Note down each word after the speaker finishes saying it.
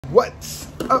What's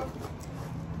up,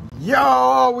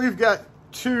 y'all? We've got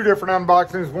two different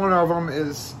unboxings. One of them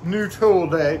is new tool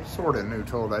day, sort of new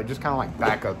tool day, just kind of like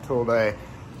backup tool day.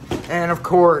 And of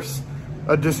course,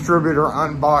 a distributor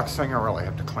unboxing. I really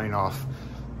have to clean off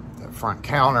the front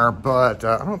counter, but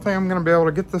I don't think I'm gonna be able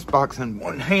to get this box in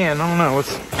one hand. I don't know,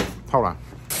 hold on.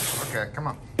 Okay, come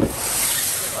on.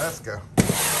 Let's go.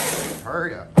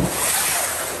 Hurry up.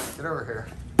 Get over here.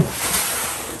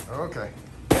 Okay.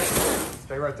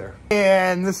 Stay right there.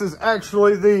 And this is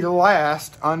actually the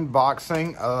last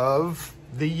unboxing of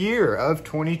the year of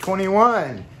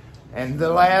 2021. And the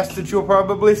last that you'll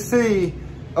probably see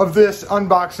of this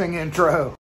unboxing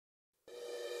intro.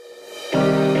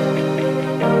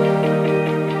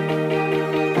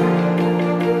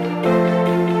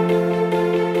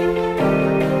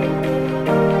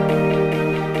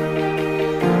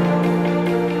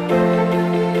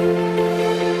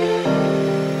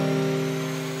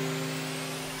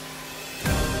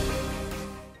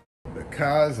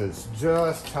 Because it's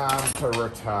just time to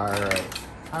retire it.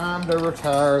 Time to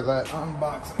retire that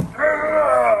unboxing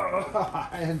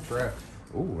intro.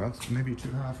 Ooh, that's maybe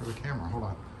too high for the camera. Hold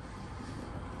on.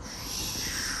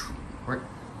 Wait.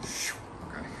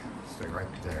 Okay, stay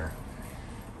right there.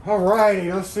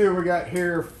 Alrighty, let's see what we got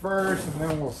here first, and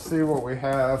then we'll see what we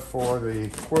have for the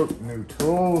quote new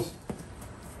tools.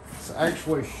 This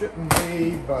actually shouldn't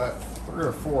be but 3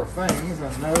 or 4 things,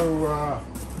 and no,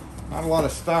 not a lot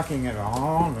of stocking at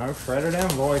all. No shredded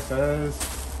invoices.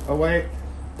 Oh, wait,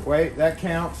 that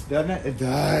counts, doesn't it? It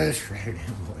does. Shredded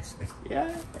invoices.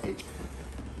 Yay.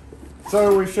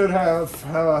 So we should have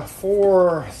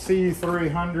 4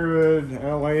 C300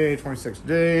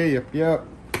 LA26D. Yep.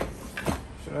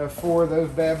 Should have 4 of those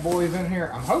bad boys in here.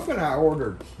 I'm hoping I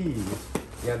ordered keys.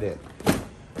 Yeah, I did.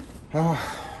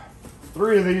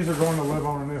 3 of these are going to live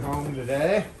on a new home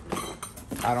today.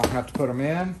 I don't have to put them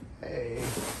in. Hey.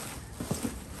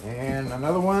 And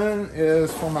another one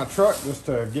is for my truck, just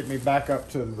to get me back up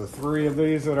to the 3 of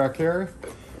these that I carry.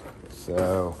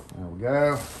 So, there we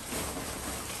go.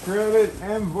 Shredded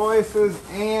invoices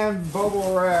and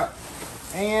bubble wrap.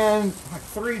 And like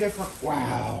 3 different,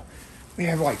 wow. We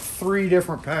have like 3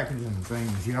 different packaging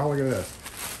things. Y'all look at this.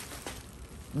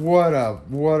 What a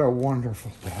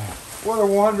wonderful day. What a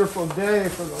wonderful day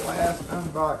for the last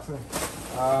unboxing.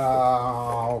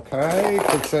 Okay,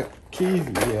 quick set keys.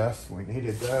 Yes, we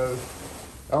needed those.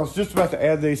 I was just about to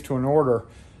add these to an order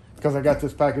because I got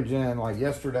this package in like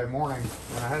yesterday morning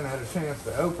and I hadn't had a chance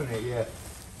to open it yet.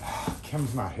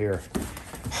 Kim's not here.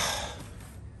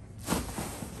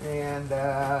 And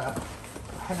I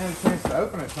hadn't had a chance to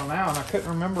open it till now, and I couldn't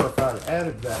remember if I'd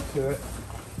added that to it.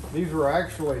 These were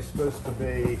actually supposed to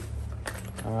be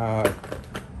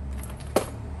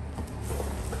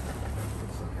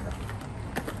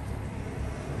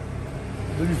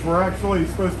these were actually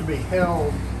supposed to be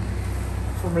held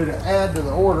for me to add to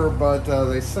the order, but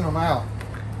they sent them out.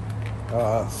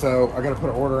 So I got to put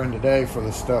an order in today for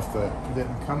the stuff that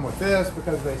didn't come with this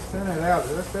because they sent it out.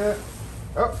 Is this it?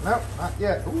 Oh, no, not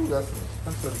yet. Ooh, that's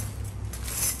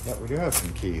expensive. Yeah, we do have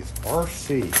some keys.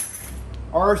 RC.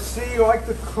 RC like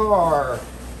the car.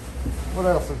 What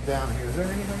else is down here? Is there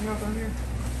anything else on here?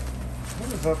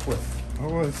 What is up with?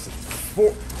 Oh, it's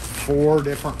 4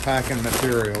 different packing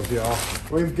materials, y'all.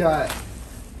 We've got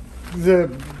the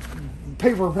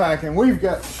paper packing. We've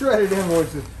got shredded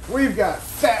invoices. We've got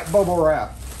fat bubble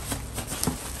wrap.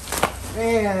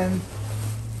 And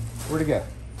where'd it go?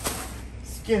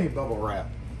 Skinny bubble wrap.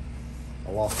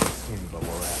 I lost the skinny bubble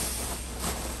wrap.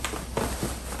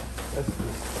 This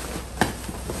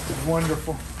is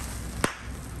wonderful.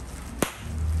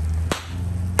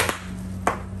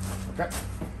 Okay.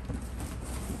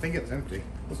 I think it's empty.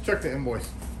 Let's check the invoice.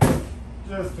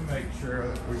 Just to make sure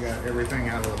that we got everything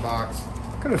out of the box.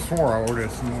 Could have swore I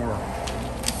ordered some more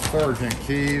Sergeant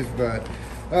keys, but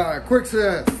quick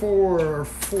set 4,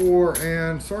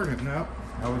 and Sergeant. No,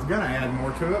 I was gonna add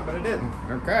more to it, but I didn't.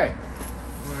 Okay.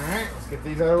 All right, let's get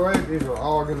these out of the way. These are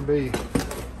all gonna be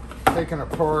taken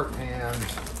apart, and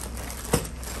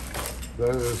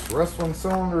those wrestling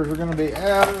cylinders are gonna be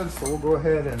added, so we'll go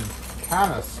ahead and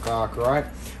kind of stock, right?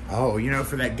 Oh, you know,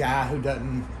 for that guy who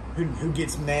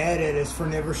gets mad at us for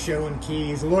never showing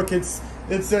keys. Look, it's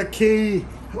a key.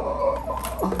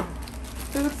 Oh,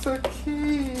 it's a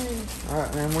key. All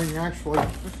right, and we can actually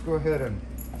just go ahead and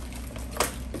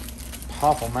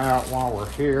pop them out while we're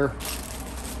here.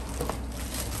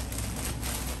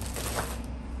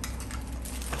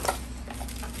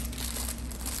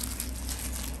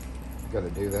 Got to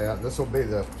do that. This will be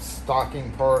the stocking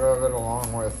part of it,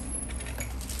 along with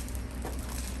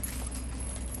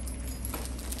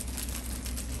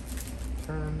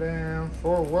turn coming down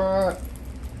for what?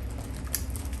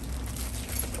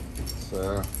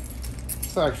 So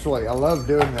it's actually, I love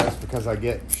doing this because I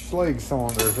get Schlage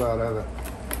cylinders out of it.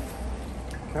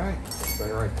 Okay,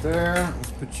 stay right there.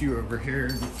 Let's put you over here,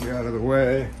 get you out of the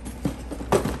way.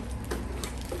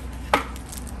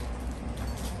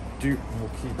 We'll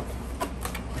keep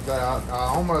that. I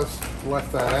almost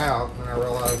left that out and I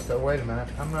realized, oh wait a minute,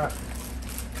 I'm not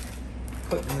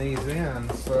putting these in,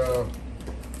 so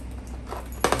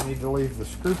I need to leave the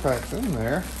screw packs in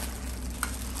there.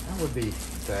 That would be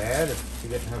sad if you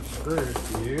didn't have screws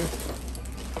to use.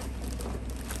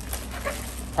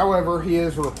 However, he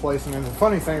is replacing them. The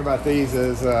funny thing about these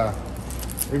is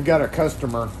we've got a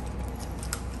customer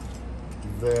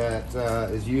that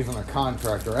is using a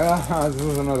contractor. This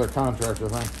is another contractor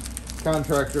thing.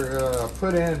 Contractor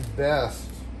put in Best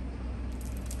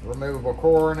removable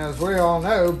core, and as we all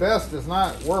know, Best does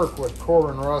not work with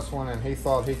core and rustling, and he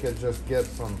thought he could just get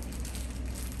some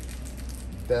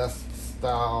Best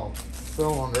style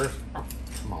cylinders,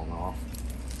 come on off,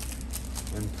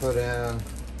 and put in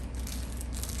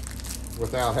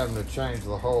without having to change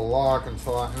the whole lock. And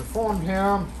so I informed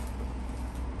him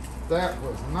that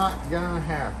was not gonna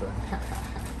happen.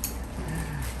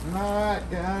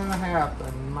 Not gonna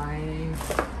happen, man.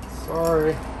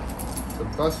 Sorry to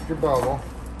bust your bubble.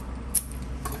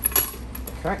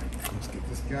 Okay, let's get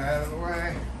this guy out of the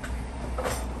way.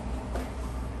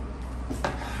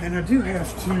 And I do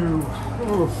have to,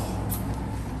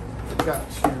 I've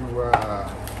got to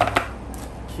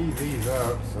key these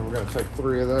up, so we're gonna take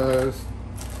 3 of those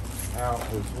out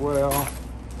as well.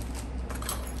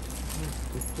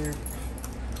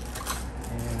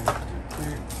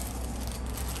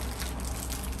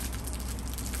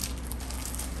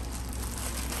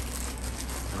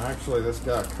 Actually, this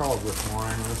got called this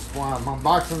morning. That's why I'm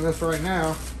unboxing this right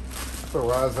now.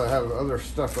 Otherwise, I have other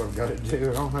stuff I've got to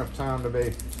do. I don't have time to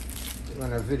be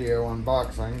doing a video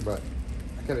unboxing, but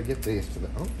I got to get these to the...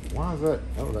 Oh, why is that?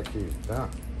 Oh, that key's done.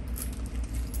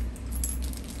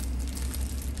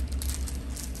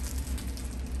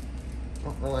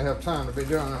 Don't really have time to be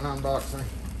doing an unboxing.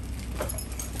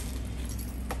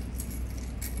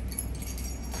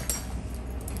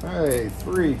 Hey,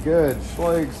 3 good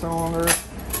Schlage cylinders.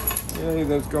 Yay,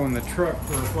 those go in the truck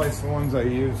to replace the ones I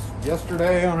used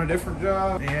yesterday on a different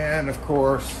job. And of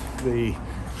course, the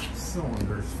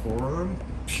cylinders for them.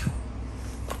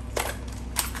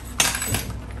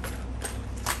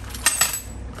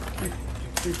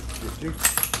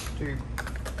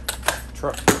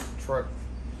 Truck.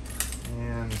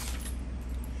 And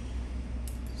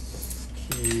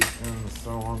keys in the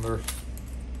cylinders.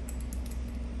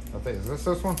 I think, is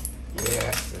this one?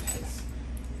 Yes, it is.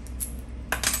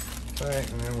 Okay,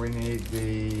 and then we need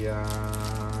the,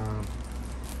 I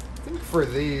think for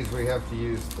these we have to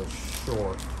use the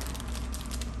short,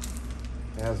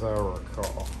 as I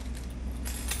recall.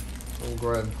 So we'll go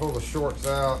ahead and pull the shorts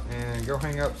out and go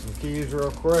hang up some keys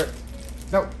real quick.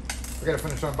 Nope, we gotta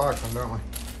finish unboxing, don't we?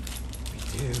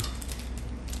 We do.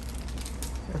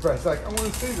 Everybody's like, I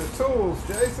want to see the tools,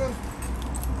 Jason.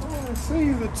 I want to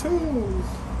see the tools.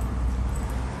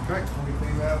 Okay, let me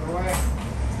clean that out of the way.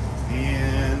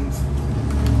 And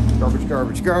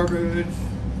garbage.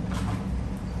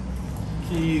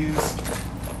 Keys,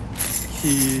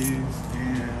 and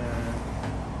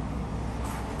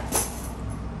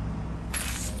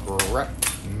scrap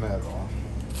metal.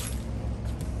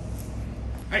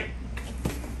 Hey.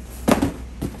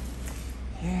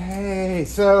 Yay,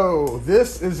 so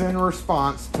this is in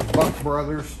response to Buck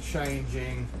Brothers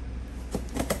changing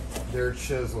their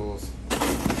chisels.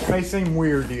 It may seem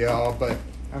weird to y'all, but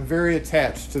I'm very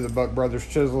attached to the Buck Brothers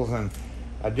chisels, and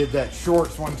I did that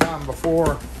shorts one time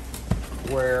before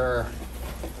where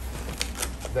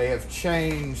they have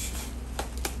changed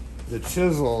the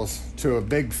chisels to a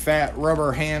big fat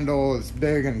rubber handle. It's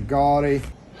big and gaudy.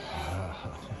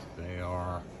 They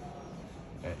are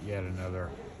at yet another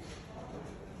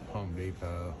Home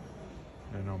Depot,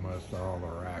 and almost all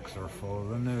the racks are full of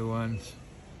the new ones.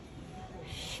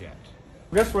 Shit.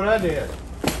 Guess what I did?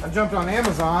 I jumped on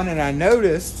Amazon and I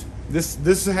noticed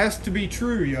this has to be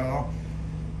true, y'all,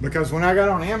 because when I got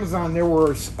on Amazon there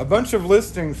was a bunch of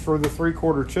listings for the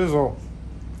 3/4 chisel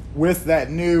with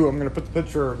that new, I'm going to put the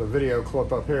picture of the video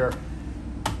clip up here,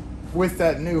 with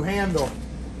that new handle.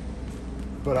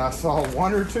 But I saw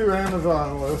 1 or 2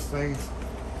 Amazon listings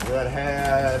that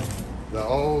had the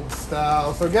old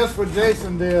style. So guess what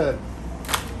Jason did?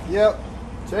 Yep,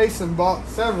 Jason bought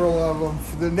several of them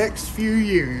for the next few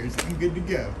years. I'm good to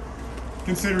go.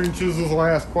 Considering chisels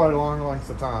last quite a long length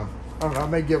of time. I don't know, I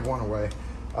may give one away.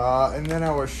 And then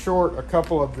I was short a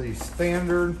couple of the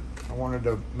standard I wanted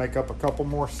to make up a couple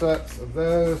more sets of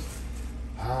those.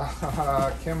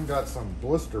 Kim got some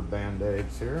blister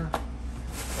band-aids here.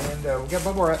 And we got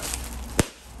bubble wrap.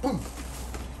 Boom.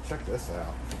 Check this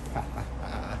out.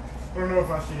 I don't know if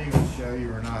I should even show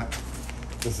you or not.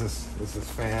 This is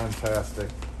fantastic.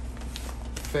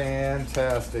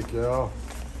 Fantastic, y'all.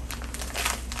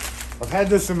 I've had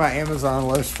this in my Amazon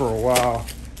list for a while.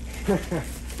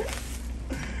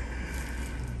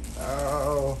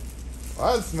 Oh,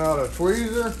 that's not a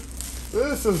tweezer.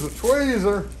 This is a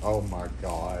tweezer. Oh my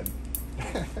God.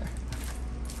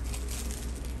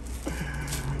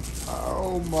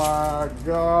 Oh my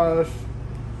gosh.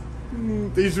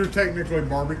 These are technically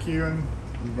barbecuing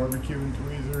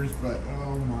tweezers, but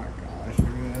oh my gosh, look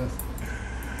at this.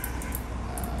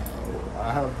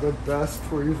 I have the best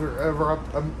tweezer ever.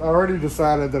 I already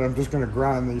decided that I'm just going to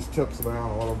grind these tips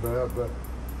down a little bit, but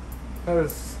that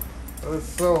is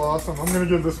so awesome. I'm going to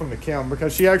give this one to Kim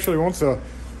because she actually wants a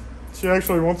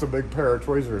big pair of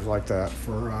tweezers like that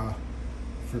for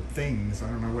things. I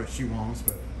don't know what she wants,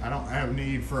 but I don't have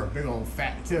need for a big old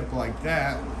fat tip like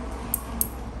that.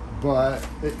 But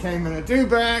it came in a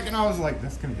 2-pack, and I was like,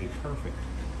 that's going to be perfect.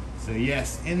 So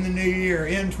yes, in the new year,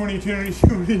 in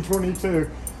 2022,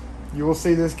 you will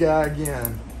see this guy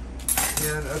again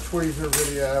in a tweezer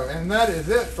video. And that is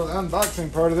it for the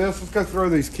unboxing part of this. Let's go throw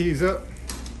these keys up.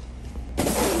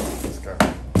 Let's go.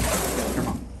 Come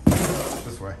on.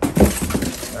 This way.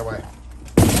 That way.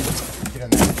 Get in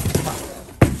there. Come on.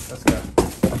 Let's go.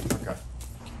 Okay.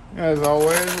 As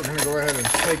always, we're going to go ahead and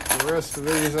take the rest of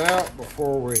these out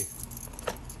before we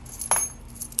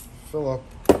fill up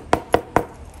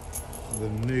the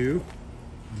new.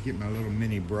 Get my little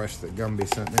mini brush that Gumby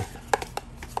sent me.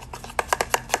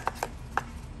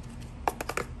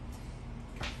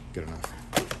 Good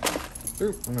enough.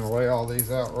 Oop, I'm going to lay all these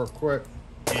out real quick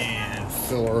and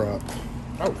fill her up.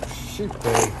 Oh, shoot,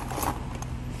 baby.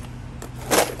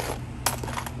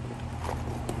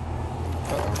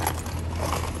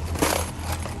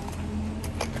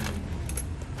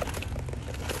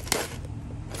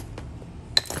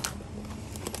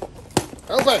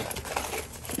 Open!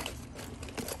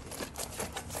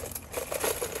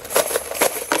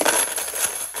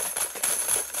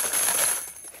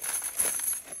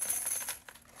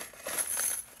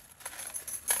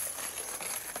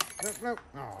 Nope.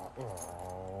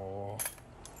 Oh.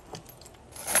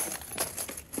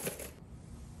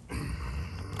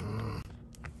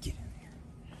 Get in there.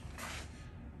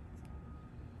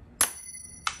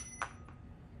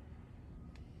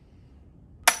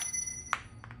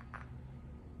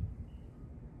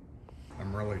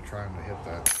 I'm really trying to hit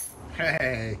that.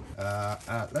 Hey,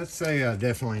 let's say I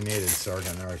definitely needed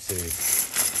Sergeant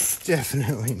RC.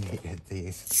 Definitely needed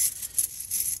these.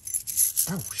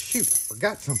 Oh shoot, I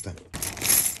forgot something.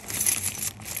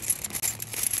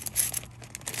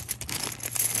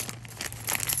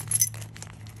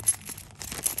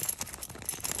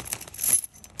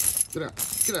 Get out,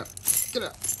 get out, get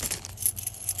out.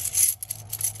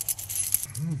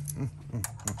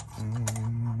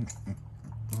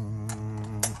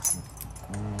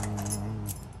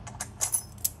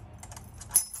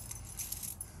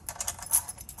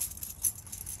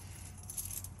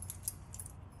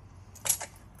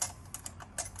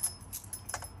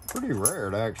 Pretty rare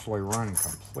to actually run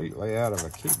completely out of a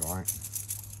key blank.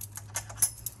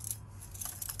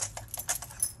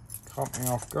 Caught me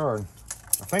off guard.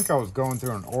 I think I was going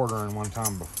through an ordering one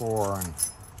time before and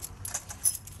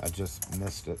I just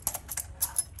missed it.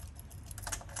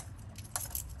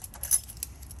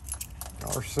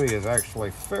 RC is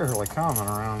actually fairly common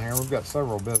around here. We've got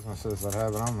several businesses that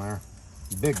have it on there.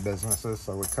 Big businesses,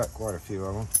 so we cut quite a few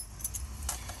of them.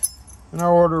 And I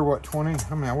ordered, what, 20?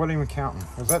 I mean, I wasn't even counting.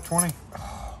 Was that 20?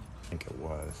 Oh, I think it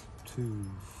was. 2,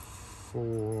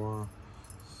 4,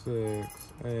 6,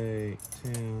 8,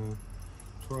 10,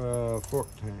 12,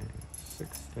 14,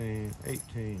 16,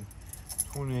 18,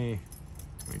 20,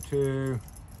 22,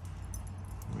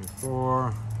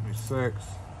 24, 26,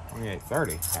 28,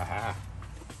 30. Haha.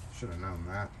 Should have known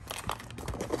that.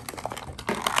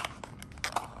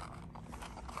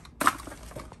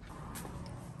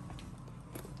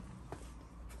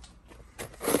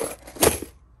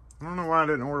 I don't know why I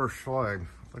didn't order slag.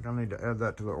 I think I need to add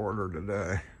that to the order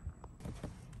today.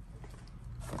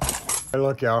 Hey,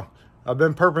 look, y'all. I've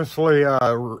been purposefully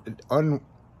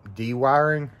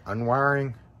dewiring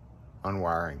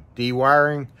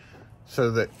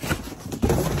so that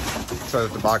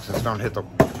the boxes don't hit the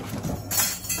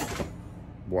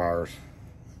wires.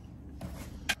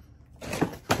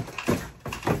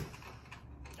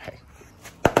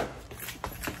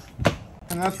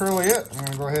 And that's really it. I'm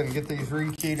gonna go ahead and get these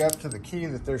rekeyed up to the key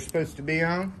that they're supposed to be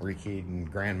on. Rekeyed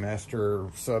and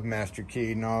Grandmaster, Submaster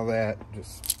keyed and all that.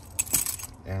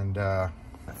 And I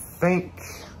think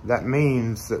that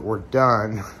means that we're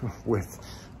done with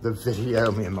the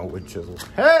video, me and my wood chisels.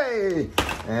 Hey!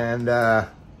 And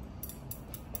have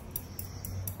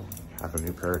a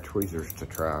new pair of tweezers to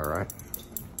try, right?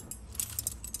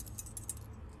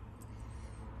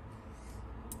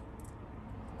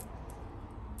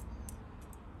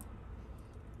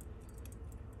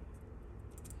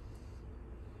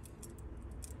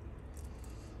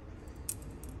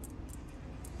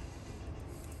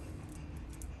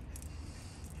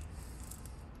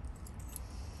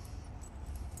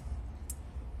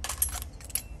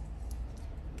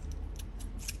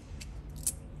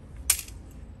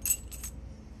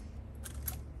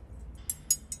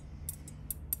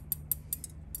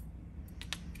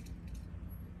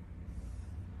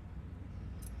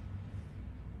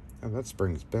 Oh, that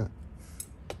spring's bent.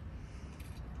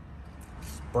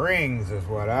 Springs is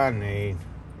what I need.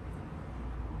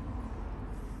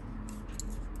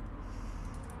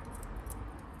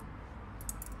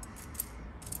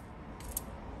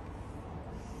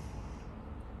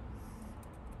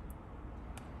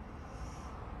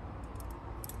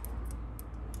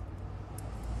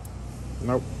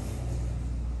 Nope.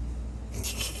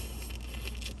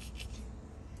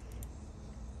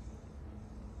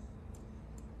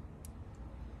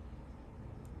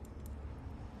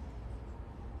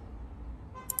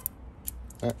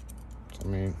 I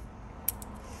mean,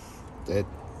 it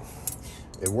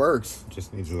works,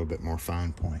 just needs a little bit more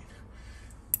fine point.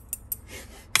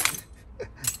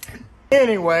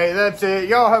 Anyway, that's it.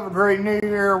 Y'all have a great new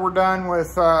year. We're done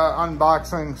with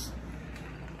unboxings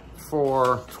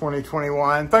for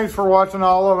 2021. Thanks for watching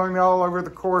all of them, y'all, over the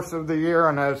course of the year.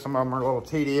 I know some of them are a little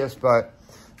tedious, but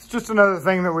it's just another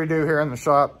thing that we do here in the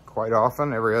shop quite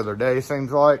often, every other day,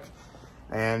 seems like.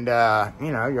 And,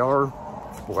 you know, y'all are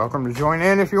welcome to join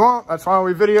in if you want. That's why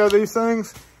we video these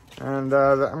things. And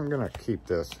I'm gonna keep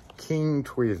this. King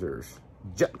Tweezers.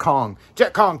 Jet Kong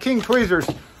King Tweezers.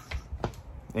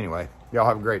 Anyway, y'all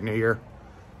have a great new year.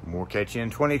 And we'll catch you in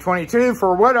 2022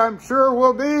 for what I'm sure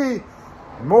will be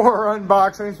more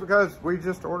unboxings, because we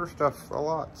just order stuff a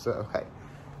lot. So, hey,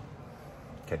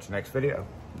 catch you next video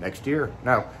next year.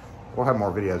 No, we'll have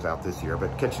more videos out this year,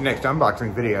 but catch you next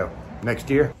unboxing video next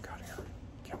year.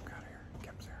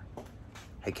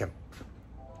 Hey, Kim.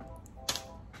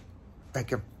 Hey,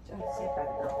 Kim.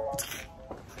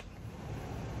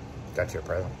 Got you a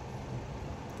present.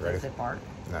 Ready? Does it bark?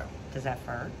 No. Does that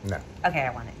fur? No. Okay, I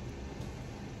want it.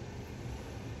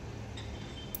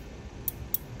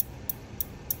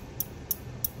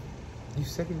 You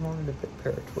said you wanted a big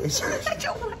pair of tweezers. I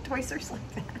don't want tweezers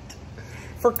like that.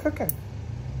 For cooking.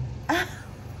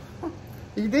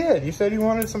 You did. You said you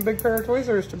wanted some big pair of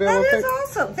tweezers to be able to pick. That is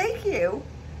awesome. Thank you.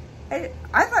 I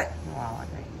thought, well, I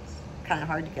think it's kind of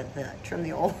hard to get trim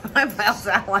the old eyebrows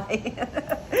that way.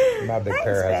 My big Thanks,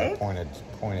 pair has babe. a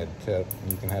pointed tip.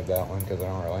 You can have that one because I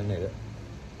don't really need it.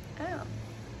 Oh.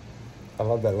 I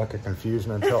love that look of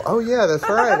confusion until, oh yeah, that's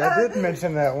right. I did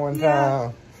mention that one time.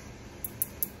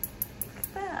 Look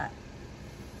at that.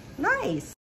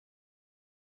 Nice.